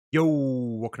Yo,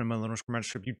 welcome to my little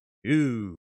script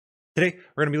YouTube. Today,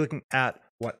 we're going to be looking at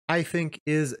what I think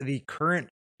is the current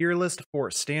tier list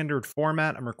for standard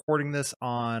format. I'm recording this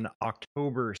on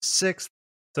October 6th,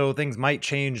 so things might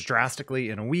change drastically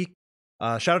in a week.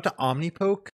 Shout out to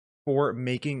Omnipoke for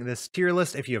making this tier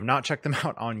list. If you have not checked them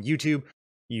out on YouTube,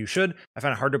 you should. I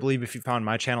find it hard to believe if you found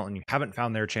my channel and you haven't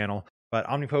found their channel, but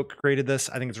Omnipoke created this.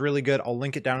 I think it's really good. I'll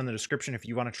link it down in the description if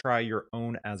you want to try your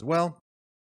own as well.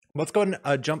 Let's go ahead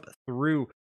and jump through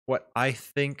what I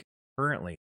think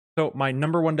currently. So my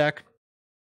number one deck,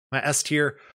 my S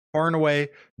tier, far and away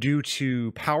due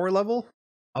to power level,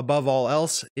 above all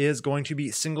else, is going to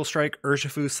be Single Strike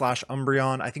Urshifu /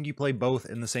 Umbreon. I think you play both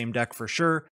in the same deck for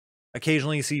sure.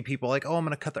 Occasionally you see people like, oh, I'm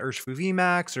going to cut the Urshifu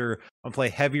VMAX, or I'm going to play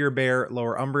heavier bear,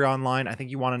 lower Umbreon line. I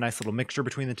think you want a nice little mixture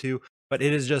between the two, but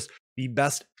it is just the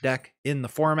best deck in the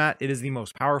format. It is the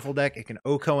most powerful deck. It can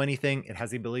OHKO anything. It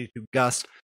has the ability to gust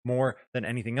more than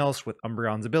anything else with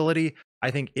Umbreon's ability.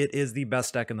 I think it is the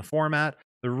best deck in the format.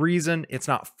 The reason it's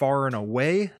not far and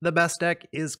away the best deck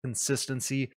is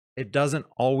consistency. It doesn't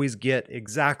always get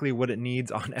exactly what it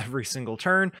needs on every single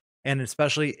turn, and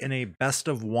especially in a best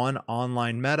of one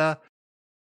online meta,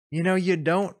 you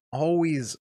don't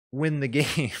always win the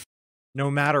game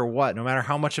no matter what, no matter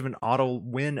how much of an auto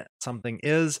win something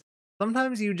is.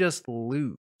 Sometimes you just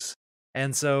lose.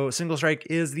 And so Single Strike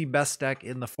is the best deck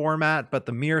in the format, but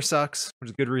the mirror sucks, which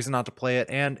is a good reason not to play it.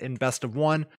 And in best of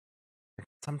one,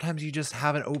 sometimes you just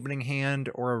have an opening hand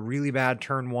or a really bad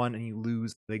turn one and you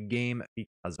lose the game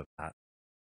because of that.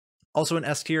 Also in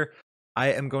S tier,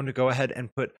 I am going to go ahead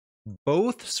and put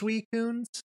both Suicunes.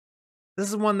 This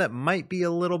is one that might be a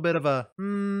little bit of a,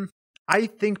 I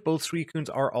think both Suicunes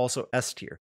are also S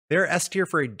tier. They're S tier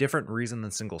for a different reason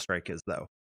than Single Strike is, though.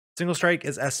 Single Strike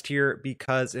is S tier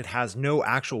because it has no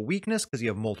actual weakness, because you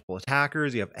have multiple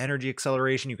attackers, you have energy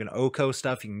acceleration, you can OHKO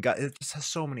stuff, you can it just has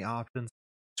so many options.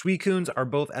 Suicunes are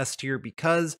both S tier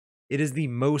because it is the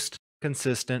most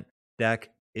consistent deck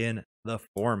in the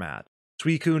format.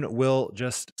 Suicune will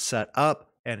just set up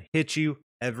and hit you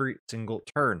every single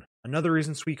turn. Another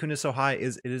reason Suicune is so high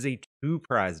is it is a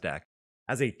 2-prize deck.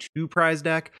 As a 2-prize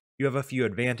deck, you have a few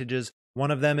advantages. One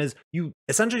of them is you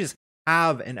essentially just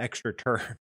have an extra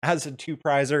turn. As a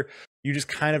 2-prizer, you just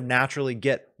kind of naturally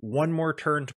get one more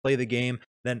turn to play the game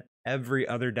than every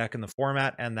other deck in the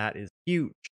format, and that is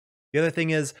huge. The other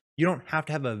thing is you don't have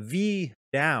to have a V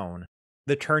down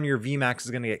the turn your VMAX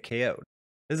is going to get KO'd.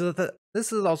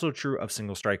 This is also true of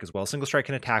Single Strike as well. Single Strike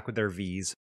can attack with their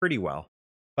Vs pretty well,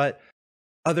 but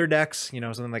other decks,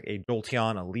 something like a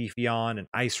Jolteon, a Leafeon, an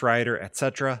Ice Rider,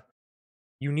 etc.,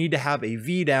 you need to have a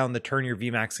V down the turn your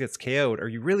VMAX gets KO'd, or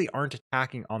you really aren't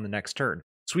attacking on the next turn.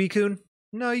 Suicune,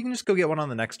 no, you can just go get one on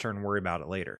the next turn and worry about it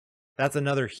later. That's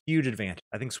another huge advantage.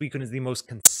 I think Suicune is the most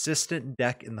consistent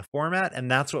deck in the format, and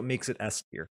that's what makes it S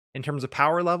tier. In terms of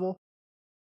power level,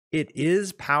 it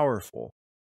is powerful,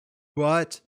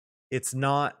 but it's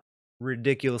not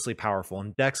ridiculously powerful.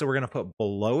 And decks that we're going to put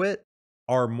below it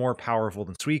are more powerful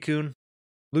than Suicune.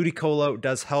 Ludicolo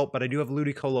does help, but I do have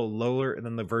Ludicolo lower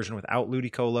than the version without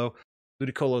Ludicolo.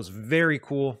 Ludicolo is very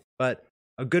cool, but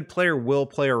a good player will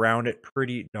play around it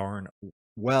pretty darn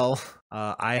well.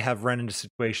 I have run into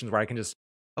situations where I can just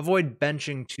avoid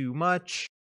benching too much,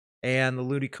 and the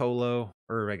Ludicolo,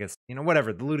 or I guess,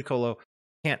 whatever, the Ludicolo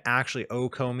can't actually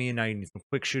OHKO me, and now you need some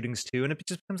quick shootings too, and it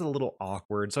just becomes a little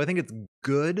awkward. So I think it's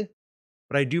good,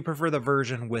 but I do prefer the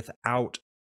version without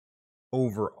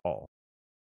overall.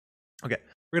 Okay,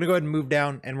 we're going to go ahead and move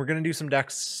down, and we're going to do some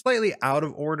decks slightly out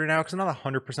of order now, because I'm not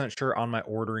 100% sure on my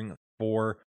ordering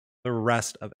for the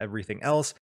rest of everything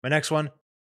else. My next one,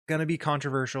 going to be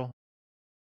controversial,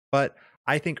 but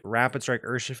I think Rapid Strike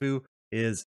Urshifu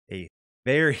is a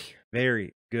very,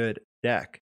 very good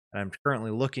deck. And I'm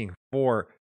currently looking for,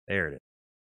 there it is,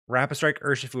 Rapid Strike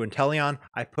Urshifu and Teleon.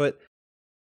 I put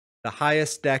the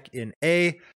highest deck in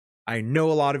A. I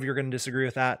know a lot of you are going to disagree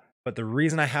with that, but the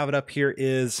reason I have it up here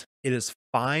is it is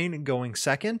fine going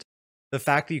second. The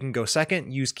fact that you can go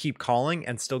second, use Keep Calling,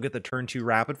 and still get the turn 2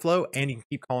 Rapid Flow, and you can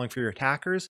keep calling for your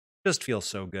attackers, just feels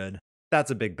so good.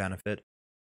 That's a big benefit.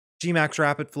 Gmax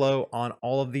Rapid Flow on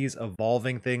all of these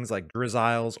evolving things like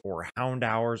Drizziles or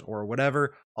Houndours or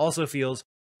whatever also feels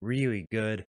really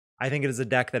good. I think it is a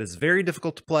deck that is very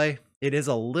difficult to play. It is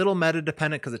a little meta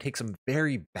dependent because it takes some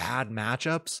very bad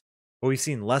matchups, but we've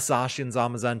seen less Zacian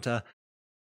Zamazenta.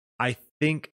 I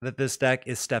think that this deck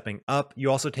is stepping up. You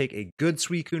also take a good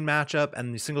Suicune matchup,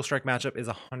 and the Single Strike matchup is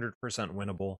 100%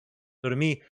 winnable. So to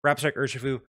me, Rapid Strike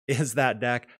Urshifu is that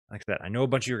deck. Like I said, I know a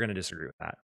bunch of you are going to disagree with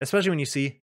that, especially when you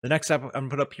see the next step I'm going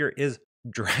to put up here is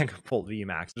Dragapult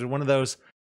VMAX. There's one of those.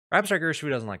 Rapid Strike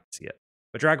Urshifu doesn't like to see it.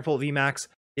 But Dragapult VMAX,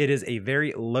 it is a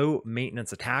very low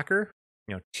maintenance attacker.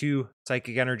 2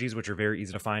 Psychic Energies, which are very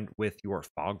easy to find with your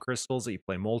Fog Crystals that you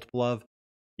play multiple of.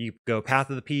 You go Path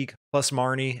of the Peak plus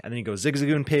Marnie, and then you go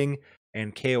Zigzagoon Ping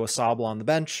and KO a Sobble on the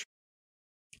bench.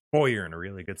 Boy, you're in a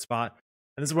really good spot.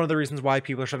 And this is one of the reasons why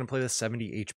people are starting to play the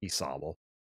 70 HP Sobble.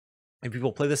 If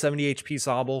people play the 70 HP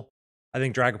Sobble, I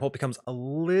think Dragapult becomes a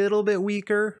little bit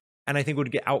weaker, and I think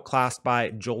would get outclassed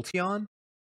by Jolteon.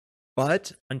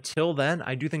 But until then,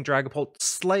 I do think Dragapult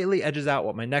slightly edges out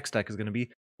what my next deck is going to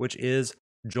be, which is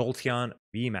Jolteon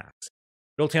VMAX.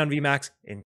 Jolteon VMAX,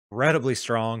 incredibly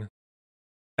strong.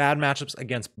 Bad matchups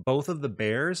against both of the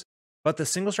bears, but the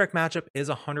single strike matchup is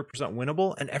 100%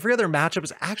 winnable, and every other matchup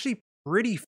is actually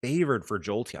pretty favored for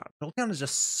Jolteon. Jolteon is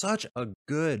just such a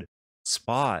good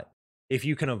spot if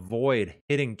you can avoid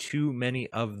hitting too many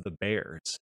of the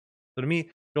bears. So to me,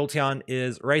 Jolteon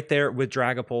is right there with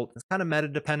Dragapult. It's kind of meta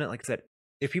dependent. Like I said,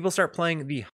 if people start playing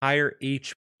the higher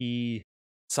HP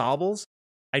Sobbles,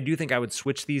 I do think I would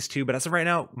switch these two. But as of right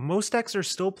now, most decks are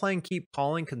still playing Keep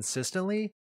Calling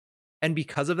consistently. And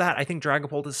because of that, I think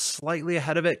Dragapult is slightly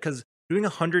ahead of it, because doing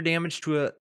 100 damage to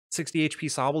a 60 HP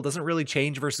Sobble doesn't really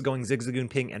change versus going Zigzagoon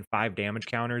Ping and 5 damage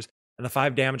counters. And the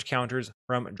 5 damage counters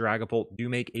from Dragapult do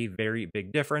make a very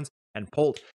big difference. And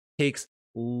Pult takes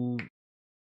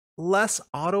less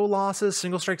auto losses.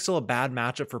 Single Strike's still a bad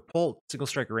matchup for Pult. Single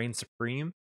Strike reigns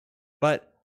supreme.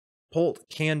 But Pult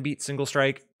can beat Single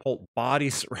Strike. Pult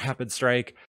bodies Rapid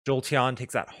Strike. Jolteon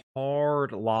takes that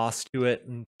hard loss to it.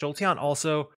 And Jolteon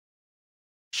also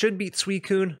should beat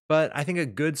Suicune, but I think a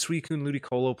good Suicune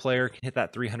Ludicolo player can hit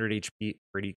that 300 HP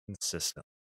pretty consistent.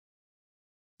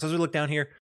 So as we look down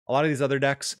here, a lot of these other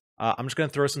decks, I'm just going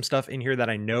to throw some stuff in here that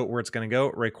I know where it's going to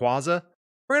go. Rayquaza,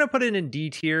 we're going to put it in D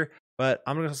tier, but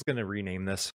I'm just going to rename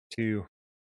this to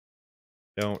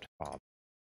Don't Bob.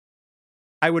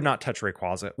 I would not touch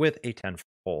Rayquaza with a 10-foot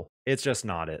pole. It's just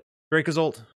not it.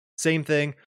 Dracozolt, same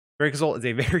thing. Dracozolt is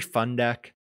a very fun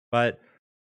deck, but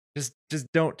just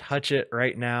don't touch it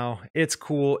right now. It's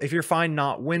cool. If you're fine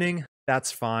not winning, that's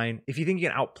fine. If you think you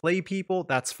can outplay people,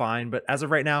 that's fine. But as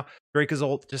of right now,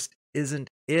 Dracozolt just isn't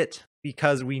it,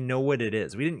 because we know what it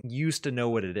is. We didn't used to know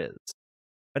what it is,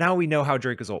 but now we know how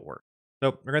Dracozolt works.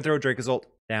 So we're going to throw Dracozolt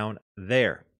down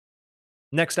there.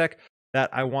 Next deck that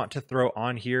I want to throw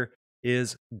on here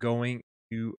is going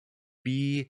to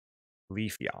be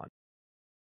Leafeon.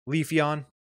 Leafeon,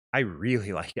 I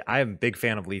really like it. I am a big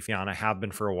fan of Leafeon. I have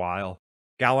been for a while.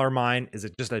 Galar Mine is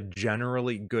just a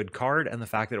generally good card, and the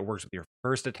fact that it works with your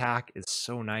first attack is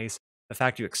so nice. The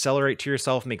fact you accelerate to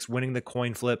yourself makes winning the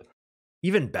coin flip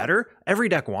even better. Every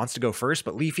deck wants to go first,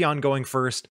 but Leafeon going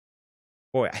first,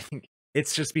 boy, I think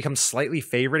it's just become slightly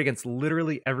favored against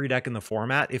literally every deck in the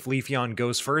format if Leafeon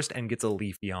goes first and gets a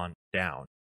Leafeon down.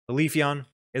 The Leafeon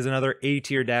is another A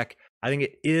tier deck. I think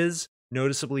it is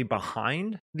noticeably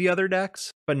behind the other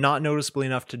decks, but not noticeably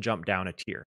enough to jump down a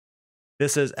tier.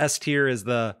 This is S tier, is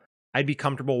the I'd be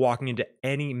comfortable walking into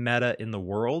any meta in the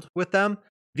world with them.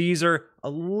 These are a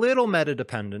little meta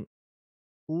dependent,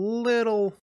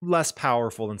 little less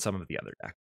powerful than some of the other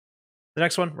decks. The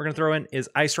next one we're going to throw in is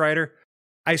Ice Rider.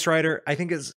 Ice Rider, I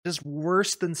think, is just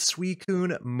worse than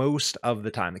Suicune most of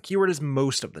the time. The keyword is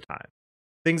most of the time.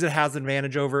 Things it has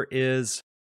advantage over is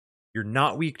you're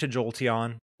not weak to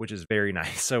Jolteon, which is very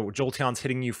nice. So Jolteon's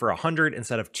hitting you for 100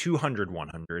 instead of 200,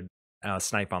 100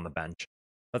 snipe on the bench.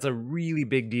 That's a really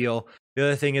big deal. The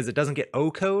other thing is it doesn't get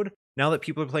O-code. Now that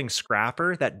people are playing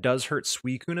Scrapper, that does hurt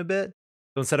Suicune a bit.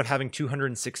 So instead of having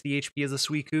 260 HP as a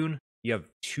Suicune, you have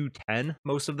 210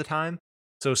 most of the time.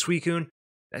 So Suicune,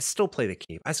 I still play the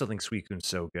cape. I still think Suicune's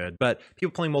so good. But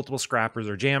people playing multiple Scrappers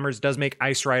or Jammers does make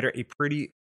Ice Rider a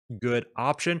pretty good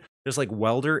option. Just like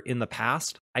Welder in the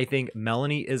past, I think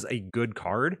Melanie is a good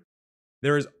card.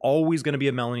 There is always going to be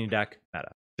a Melanie deck meta.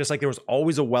 Just like there was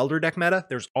always a Welder deck meta,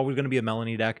 there's always going to be a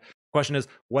Melanie deck. Question is,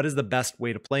 what is the best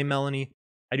way to play Melanie?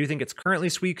 I do think it's currently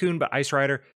Suicune, but Ice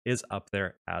Rider is up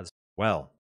there as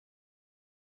well.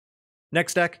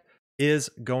 Next deck is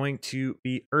going to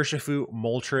be Urshifu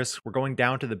Moltres. We're going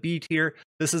down to the B tier.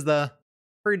 This is the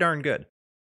pretty darn good.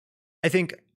 I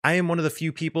think I am one of the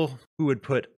few people who would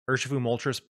put Urshifu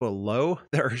Moltres below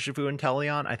the Urshifu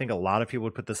Inteleon. I think a lot of people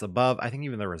would put this above. I think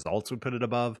even the results would put it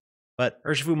above. But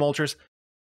Urshifu Moltres,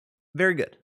 very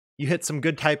good. You hit some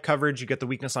good type coverage. You get the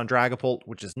weakness on Dragapult,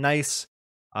 which is nice.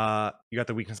 You got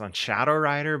the weakness on Shadow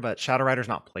Rider, but Shadow Rider's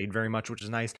not played very much, which is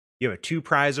nice. You have a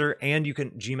 2-prizer, and you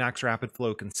can Gmax Rapid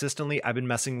Flow consistently. I've been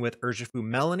messing with Urshifu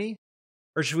Melanie.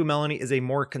 Urshifu Melanie is a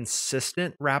more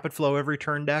consistent Rapid Flow every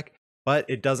turn deck, but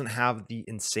it doesn't have the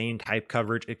insane type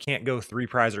coverage. It can't go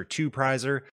 3-prizer,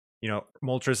 2-prizer. You know,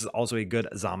 Moltres is also a good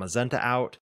Zamazenta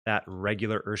out that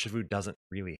regular Urshifu doesn't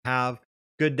really have.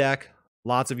 Good deck,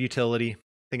 lots of utility. I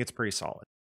think it's pretty solid.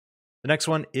 The next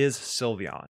one is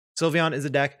Sylveon. Sylveon is a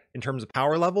deck in terms of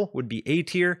power level, would be A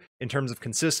tier. In terms of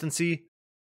consistency,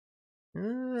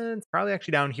 it's probably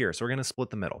actually down here, so we're going to split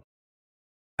the middle.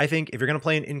 I think if you're going to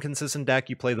play an inconsistent deck,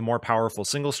 you play the more powerful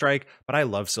single strike, but I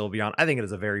love Sylveon. I think it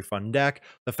is a very fun deck.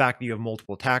 The fact that you have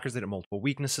multiple attackers that have multiple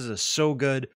weaknesses is so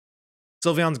good.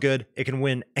 Sylveon's good. It can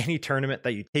win any tournament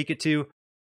that you take it to.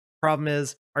 Problem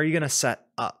is, are you going to set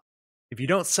up? If you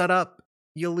don't set up,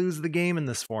 you lose the game in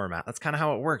this format. That's kind of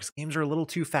how it works. Games are a little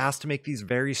too fast to make these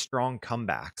very strong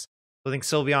comebacks. So I think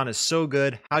Sylveon is so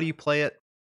good. How do you play it?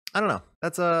 I don't know.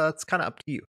 That's kind of up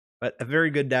to you. But a very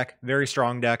good deck, very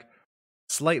strong deck,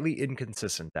 slightly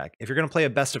inconsistent deck. If you're going to play a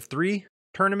best of 3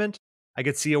 tournament, I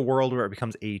could see a world where it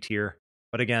becomes A tier.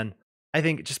 But again, I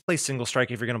think just play single strike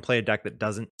if you're going to play a deck that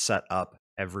doesn't set up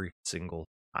every single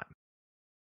time.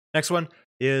 Next one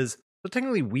is, so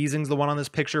technically Weezing's the one on this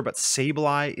picture, but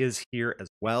Sableye is here as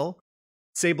well.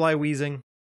 Sableye Weezing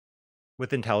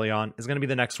with Inteleon is going to be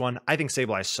the next one. I think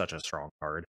Sableye is such a strong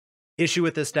card. Issue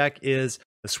with this deck is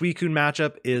the Suicune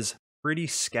matchup is pretty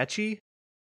sketchy,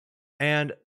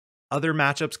 and other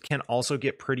matchups can also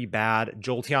get pretty bad.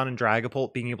 Jolteon and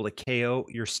Dragapult being able to KO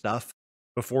your stuff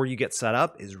before you get set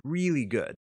up is really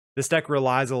good. This deck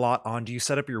relies a lot on, do you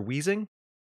set up your Weezing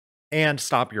and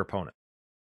stop your opponent?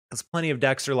 Because plenty of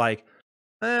decks are like,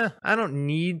 I don't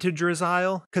need to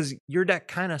Drizzile because your deck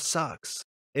kind of sucks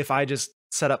if I just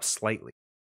set up slightly.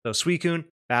 So Suicune,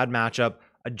 bad matchup.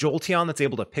 A Jolteon that's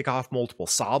able to pick off multiple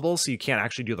Sobbles, so you can't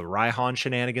actually do the Raihan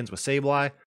shenanigans with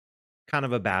Sableye, kind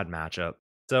of a bad matchup.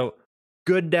 So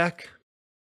good deck,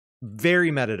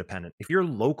 very meta dependent. If your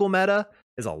local meta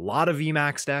is a lot of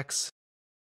VMAX decks,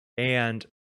 and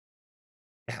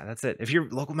yeah, that's it. If your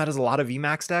local meta is a lot of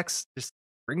VMAX decks, just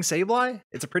bring Sableye.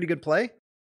 It's a pretty good play.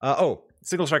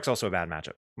 Single Strike's also a bad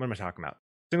matchup. What am I talking about?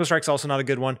 Single Strike's also not a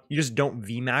good one. You just don't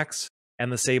VMAX,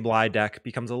 and the Sableye deck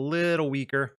becomes a little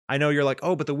weaker. I know you're like,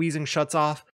 oh, but the Weezing shuts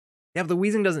off. Yeah, but the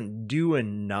Weezing doesn't do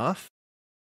enough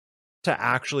to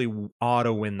actually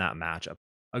auto-win that matchup.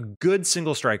 A good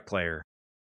single strike player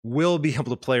will be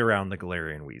able to play around the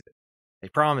Galarian Weezing. I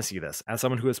promise you this, as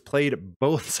someone who has played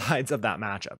both sides of that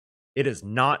matchup. It is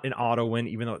not an auto-win,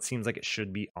 even though it seems like it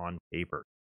should be on paper.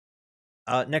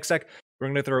 Next deck we're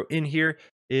going to throw in here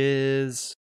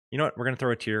is, you know what, we're going to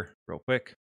throw a tier real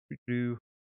quick.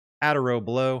 Add a row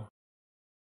below.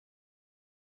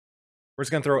 We're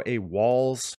just going to throw a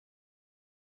Walls.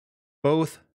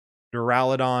 Both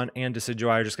Duraludon and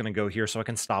Decidueye are just going to go here so I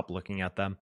can stop looking at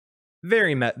them.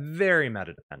 Very meta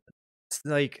dependent. It's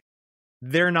like,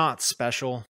 they're not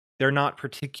special. They're not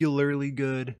particularly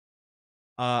good.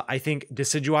 I think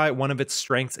Decidueye, one of its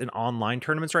strengths in online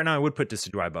tournaments right now, I would put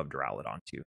Decidueye above Duraludon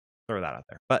too. Throw that out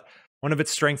there. But one of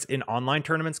its strengths in online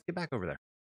tournaments, get back over there,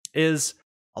 is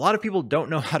a lot of people don't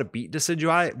know how to beat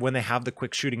Decidueye when they have the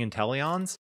quick shooting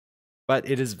Inteleons, but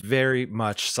it is very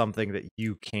much something that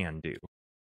you can do.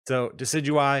 So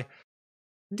Decidueye,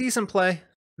 decent play,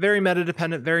 very meta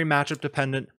dependent, very matchup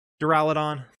dependent.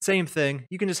 Duraludon, same thing.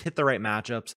 You can just hit the right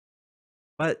matchups.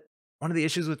 But one of the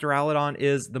issues with Duraludon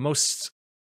is the most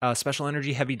special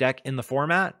energy heavy deck in the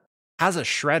format has a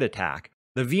shred attack.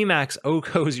 The VMAX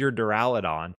OHKOs your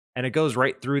Duraludon, and it goes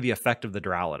right through the effect of the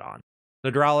Duraludon.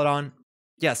 The Duraludon,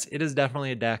 yes, it is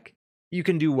definitely a deck. You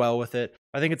can do well with it.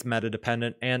 I think it's meta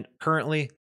dependent, and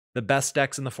currently the best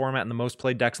decks in the format and the most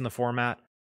played decks in the format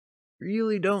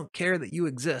really don't care that you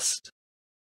exist.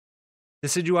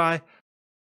 Decidueye,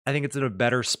 I think it's in a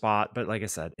better spot, but like I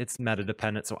said, it's meta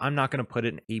dependent, so I'm not going to put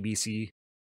it in ABC.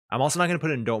 I'm also not going to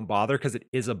put it in Don't Bother because it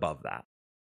is above that.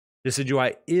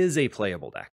 Decidueye is a playable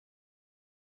deck.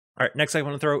 All right, next I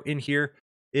want to throw in here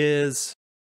is,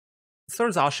 let's throw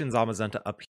Zacian Zamazenta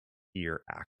up here,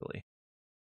 actually.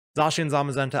 Zacian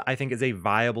Zamazenta, I think, is a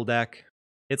viable deck.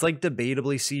 It's like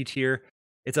debatably C tier.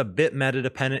 It's a bit meta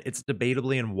dependent. It's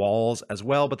debatably in Walls as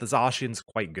well, but the Zacian's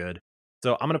quite good.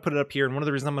 So I'm going to put it up here, and one of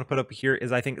the reasons I'm going to put it up here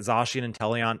is I think Zacian and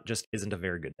Inteleon just isn't a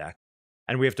very good deck.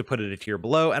 And we have to put it a tier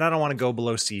below, and I don't want to go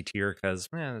below C tier because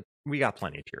we got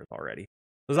plenty of tiers already.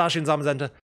 So Zacian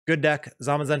Zamazenta, good deck.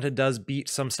 Zamazenta does beat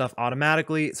some stuff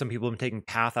automatically. Some people have been taking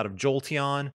Path out of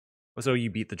Jolteon, so you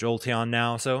beat the Jolteon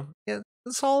now. So yeah,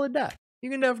 it's a solid deck. You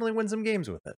can definitely win some games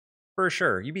with it. For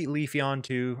sure. You beat Leafeon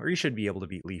too, or you should be able to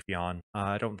beat Leafeon.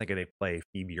 I don't think they play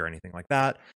Phoebe or anything like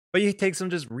that. But you take some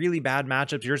just really bad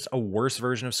matchups. You're just a worse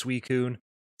version of Suicune.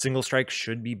 Single Strike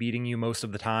should be beating you most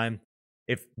of the time.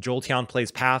 If Jolteon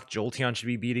plays Path, Jolteon should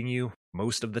be beating you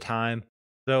most of the time.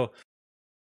 So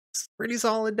it's a pretty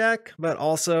solid deck, but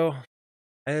also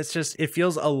It's just, it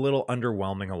feels a little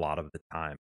underwhelming a lot of the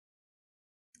time.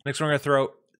 Next one we're going to throw,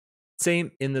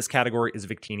 same in this category, is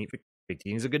Victini.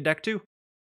 Victini's a good deck too.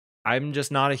 I'm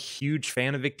just not a huge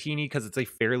fan of Victini because it's a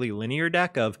fairly linear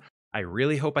deck of, I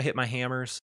really hope I hit my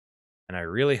hammers, and I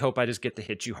really hope I just get to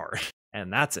hit you hard.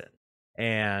 And that's it.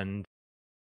 And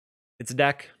it's a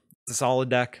deck. It's a solid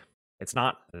deck. It's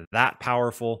not that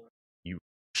powerful. You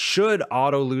should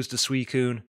auto lose to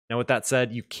Suicune. Now, with that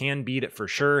said, you can beat it for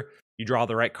sure. You draw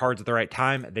the right cards at the right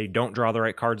time. They don't draw the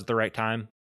right cards at the right time,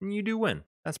 and you do win.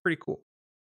 That's pretty cool.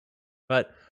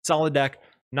 But solid deck,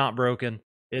 not broken.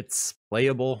 It's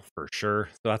playable for sure.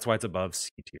 So that's why it's above C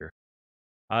tier.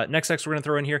 Next decks we're going to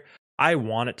throw in here. I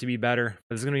want it to be better.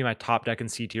 This is going to be my top deck in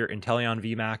C tier, Inteleon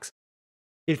VMAX.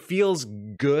 It feels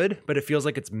good, but it feels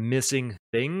like it's missing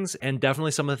things. And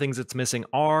definitely some of the things it's missing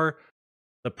are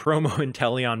the promo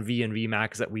Inteleon V and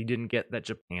VMAX that we didn't get that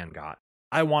Japan got.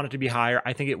 I want it to be higher.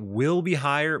 I think it will be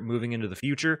higher moving into the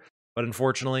future. But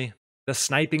unfortunately, the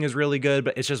sniping is really good,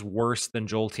 but it's just worse than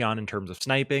Jolteon in terms of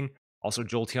sniping. Also,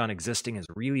 Jolteon existing is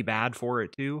really bad for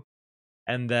it too.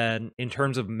 And then in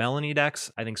terms of Melanie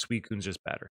decks, I think Suicune's just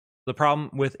better. The problem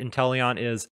with Inteleon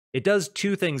is it does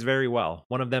two things very well.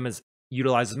 One of them is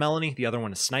utilizes Melanie, the other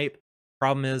one is Snipe.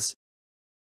 Problem is,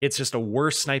 it's just a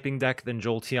worse sniping deck than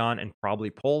Jolteon and probably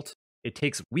Pult. It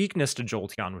takes weakness to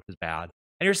Jolteon, which is bad.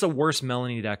 And here's a worse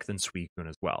Melanie deck than Suicune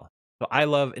as well. So I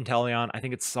love Inteleon. I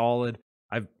think it's solid.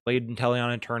 I've played Inteleon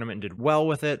in a tournament and did well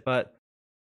with it, but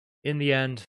in the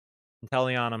end,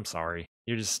 Inteleon, I'm sorry.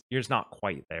 You're just not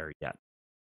quite there yet.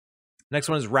 Next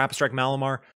one is Rapid Strike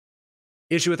Malamar.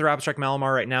 Issue with Rapid Strike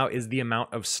Malamar right now is the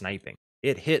amount of sniping.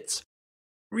 It hits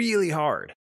really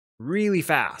hard, really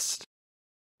fast.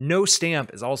 No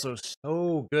stamp is also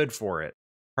so good for it.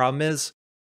 Problem is,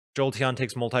 Jolteon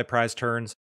takes multi-prize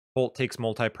turns. Bolt takes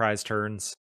multi-prize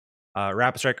turns.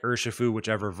 Rapid Strike Urshifu,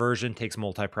 whichever version, takes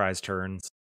multi-prize turns.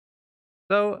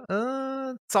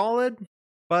 So, solid,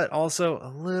 but also a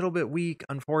little bit weak,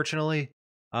 unfortunately.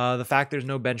 The fact there's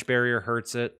no bench barrier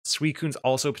hurts it. Suicune's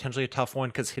also potentially a tough one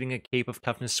because hitting a Cape of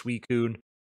Toughness Suicune,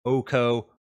 Oko,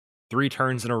 3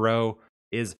 turns in a row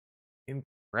is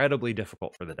incredibly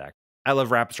difficult for the deck. I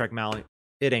love Rapid Strike Mally.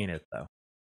 It ain't it, though.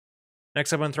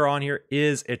 Next I'm going to throw on here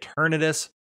is Eternatus.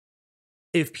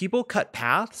 If people cut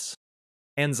paths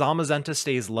and Zamazenta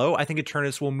stays low, I think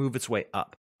Eternatus will move its way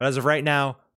up. But as of right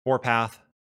now, 4 path,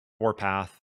 4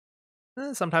 path.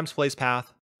 Sometimes plays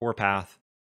path, 4 path.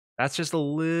 That's just a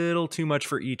little too much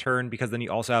for E-turn because then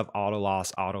you also have auto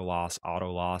loss, auto loss,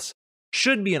 auto loss.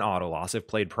 Should be an auto loss if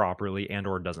played properly and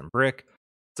or doesn't brick.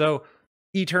 So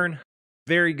E-turn,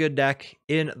 very good deck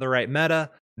in the right meta.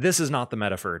 This is not the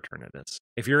meta for Eternatus.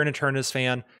 If you're an Eternatus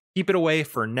fan, keep it away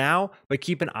for now, but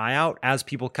keep an eye out as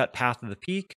people cut Path to the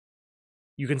Peak.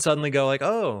 You can suddenly go like,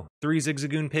 oh, 3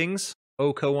 Zigzagoon pings,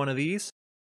 Oko one of these,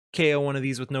 KO one of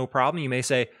these with no problem. You may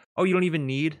say, oh, you don't even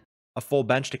need a full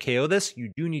bench to KO this.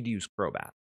 You do need to use Crobat.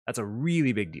 That's a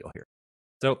really big deal here.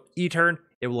 So E-turn,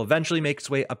 it will eventually make its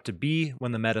way up to B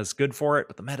when the meta is good for it,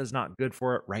 but the meta is not good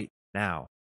for it right now.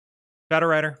 Shadow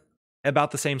Rider,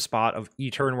 about the same spot of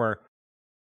E-turn where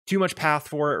too much path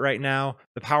for it right now.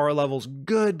 The power level's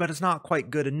good, but it's not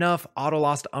quite good enough. Auto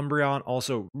loss to Umbreon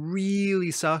also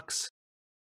really sucks.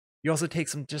 You also take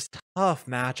some just tough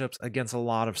matchups against a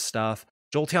lot of stuff.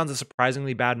 Jolteon's a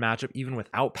surprisingly bad matchup, even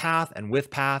without Path, and with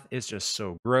Path, it's just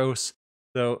so gross.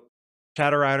 So,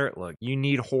 Shadow Rider, look, you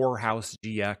need Horror House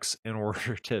GX in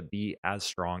order to be as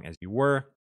strong as you were.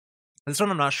 This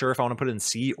one I'm not sure if I want to put it in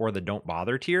C or the Don't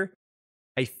Bother tier.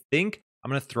 I think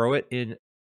I'm going to throw it in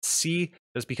C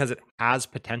just because it has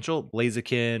potential.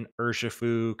 Blaziken,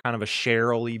 Urshifu, kind of a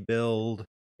Cheryl-y build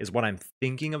is what I'm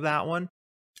thinking of that one.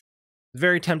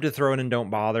 Very tempted to throw it in Don't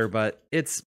Bother, but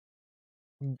it's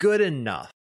good enough.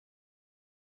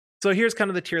 So here's kind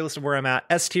of the tier list of where I'm at.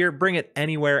 S tier, bring it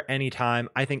anywhere, anytime.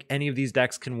 I think any of these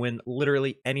decks can win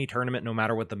literally any tournament, no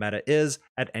matter what the meta is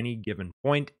at any given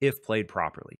point, if played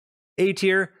properly. A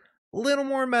tier, a little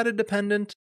more meta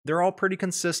dependent. They're all pretty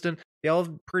consistent. They all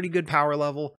have pretty good power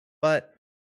level, but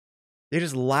they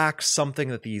just lack something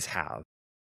that these have.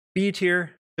 B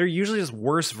tier, they're usually just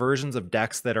worse versions of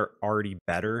decks that are already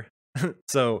better.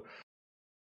 So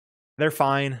they're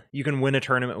fine. You can win a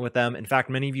tournament with them. In fact,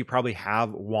 many of you probably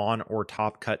have won or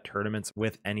top cut tournaments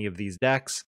with any of these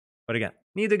decks. But again,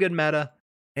 need a good meta.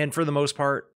 And for the most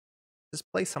part, just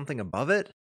play something above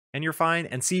it and you're fine.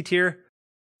 And C tier,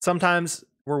 sometimes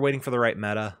we're waiting for the right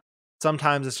meta.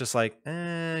 Sometimes it's just like,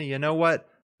 you know what?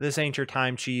 This ain't your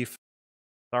time, Chief.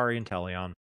 Sorry,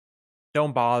 Inteleon.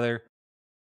 Don't bother.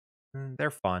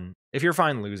 They're fun. If you're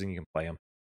fine losing, you can play them.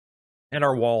 And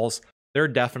our walls, they're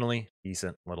definitely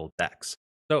decent little decks.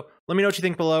 So let me know what you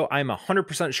think below. I'm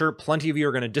 100% sure plenty of you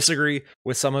are going to disagree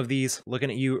with some of these.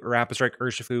 Looking at you, Rapistrike,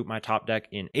 Urshifu, my top deck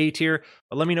in A tier.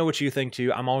 But let me know what you think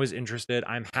too. I'm always interested.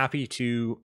 I'm happy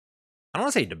to, I don't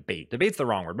want to say debate. Debate's the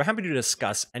wrong word, but I'm happy to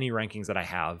discuss any rankings that I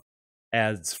have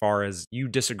as far as you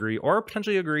disagree or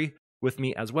potentially agree with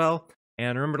me as well.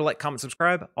 And remember to like, comment,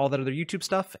 subscribe, all that other YouTube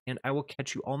stuff. And I will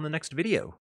catch you all in the next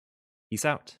video. Peace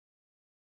out.